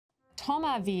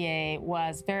Tacoma VA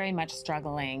was very much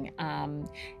struggling.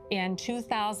 In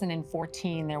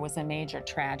 2014, there was a major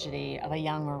tragedy of a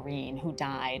young Marine who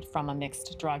died from a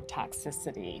mixed drug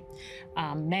toxicity.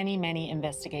 Many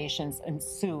investigations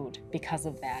ensued because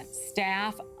of that.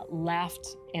 Staff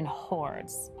left in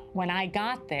hordes. When I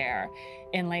got there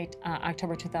in late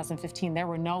October 2015, there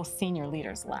were no senior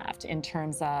leaders left in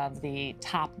terms of the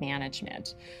top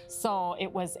management. So it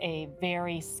was a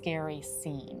very scary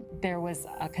scene. There was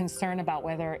a concern about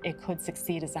whether it could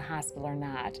succeed as a hospital or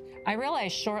not. I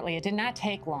realized shortly, it did not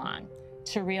take long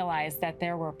to realize that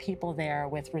there were people there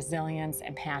with resilience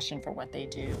and passion for what they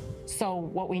do. So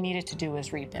what we needed to do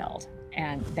is rebuild,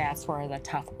 and that's where the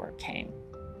tough work came.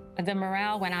 The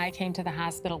morale when I came to the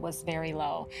hospital was very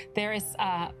low. There is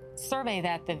a survey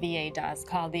that the VA does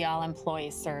called the All-Employee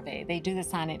Survey. They do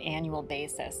this on an annual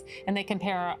basis, and they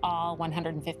compare all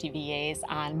 150 VAs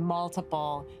on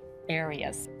multiple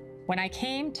areas. When I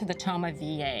came to the Tacoma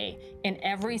VA, in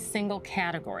every single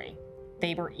category,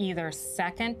 they were either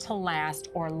second to last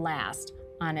or last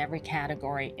on every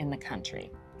category in the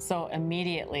country. So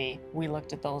immediately, we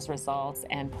looked at those results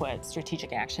and put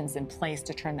strategic actions in place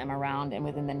to turn them around. And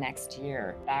within the next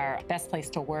year, our best place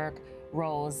to work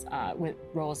rose.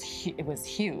 It was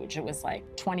huge. It was like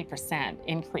 20%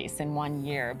 increase in 1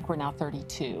 year. We're now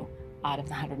 32 out of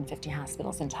the 150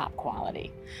 hospitals in top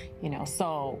quality.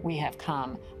 So we have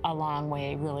come a long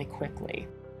way really quickly.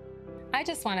 I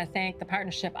just want to thank the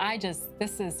partnership.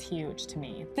 This is huge to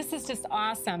me. This is just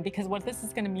awesome, because what this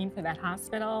is going to mean for that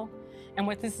hospital and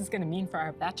what this is going to mean for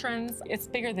our veterans, it's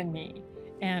bigger than me.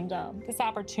 And this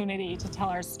opportunity to tell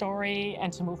our story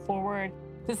and to move forward,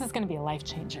 this is going to be a life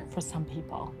changer for some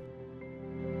people.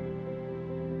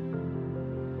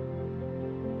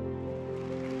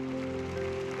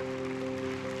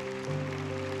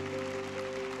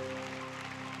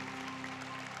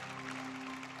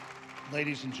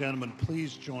 Ladies and gentlemen,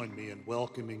 please join me in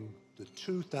welcoming the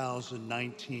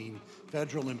 2019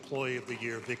 Federal Employee of the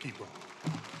Year, Vicki Brahm.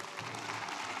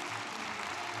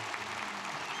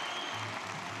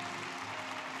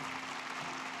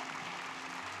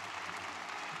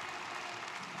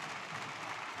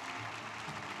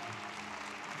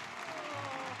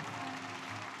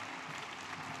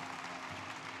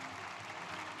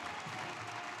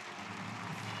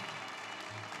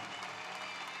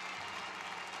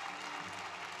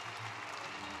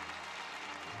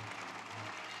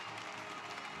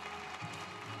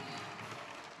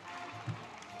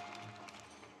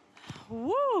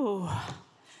 Woo!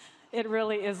 It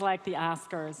really is like the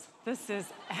Oscars. This is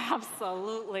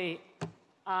absolutely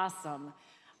awesome.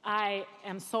 I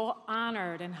am so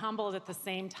honored and humbled at the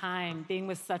same time being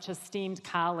with such esteemed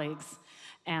colleagues.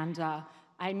 And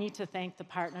I need to thank the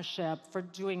partnership for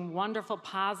doing wonderful,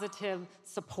 positive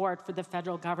support for the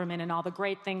federal government and all the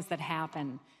great things that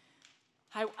happen.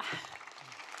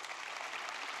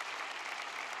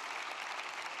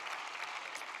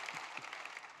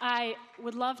 I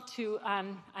would love to,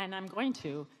 and I'm going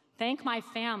to, thank my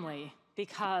family,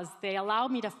 because they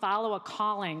allowed me to follow a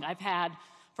calling I've had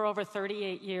for over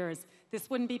 38 years. This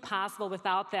wouldn't be possible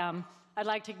without them. I'd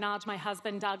like to acknowledge my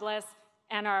husband, Douglas,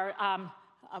 and our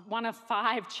one of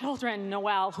 5 children,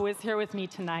 Noelle, who is here with me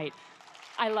tonight.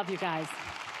 I love you guys.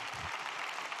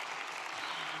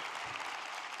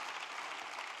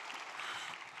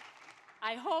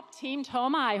 I hope, Team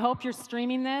Toma, I hope you're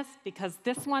streaming this, because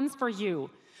this one's for you.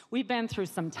 We've been through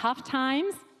some tough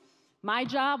times. My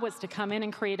job was to come in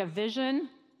and create a vision,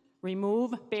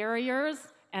 remove barriers,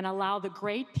 and allow the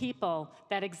great people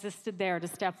that existed there to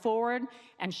step forward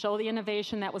and show the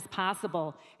innovation that was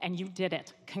possible, and you did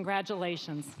it.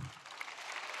 Congratulations.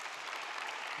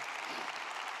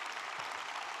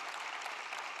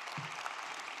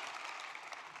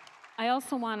 I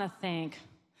also want to thank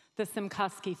the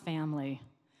Simkuski family.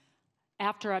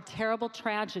 After a terrible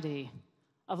tragedy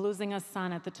of losing a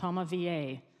son at the Tacoma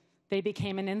VA, they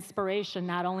became an inspiration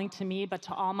not only to me, but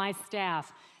to all my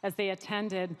staff as they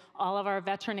attended all of our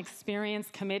veteran experience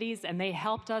committees, and they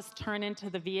helped us turn into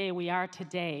the VA we are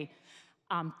today.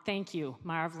 Thank you,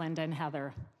 Marv, Linda, and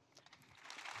Heather.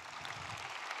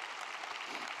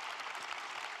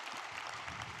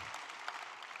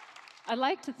 I'd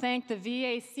like to thank the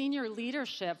VA senior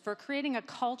leadership for creating a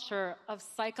culture of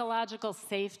psychological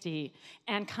safety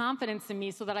and confidence in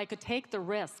me so that I could take the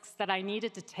risks that I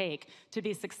needed to take to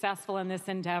be successful in this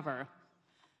endeavor.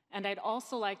 And I'd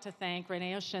also like to thank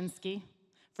Renee Oshinsky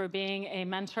for being a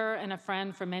mentor and a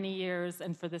friend for many years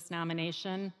and for this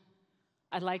nomination.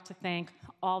 I'd like to thank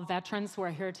all veterans who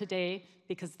are here today,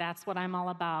 because that's what I'm all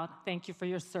about. Thank you for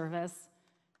your service.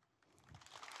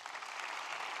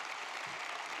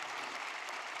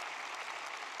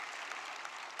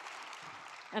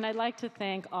 And I'd like to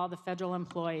thank all the federal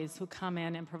employees who come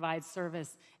in and provide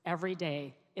service every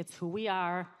day. It's who we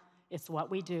are, it's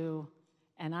what we do,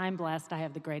 and I'm blessed I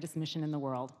have the greatest mission in the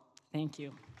world. Thank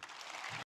you.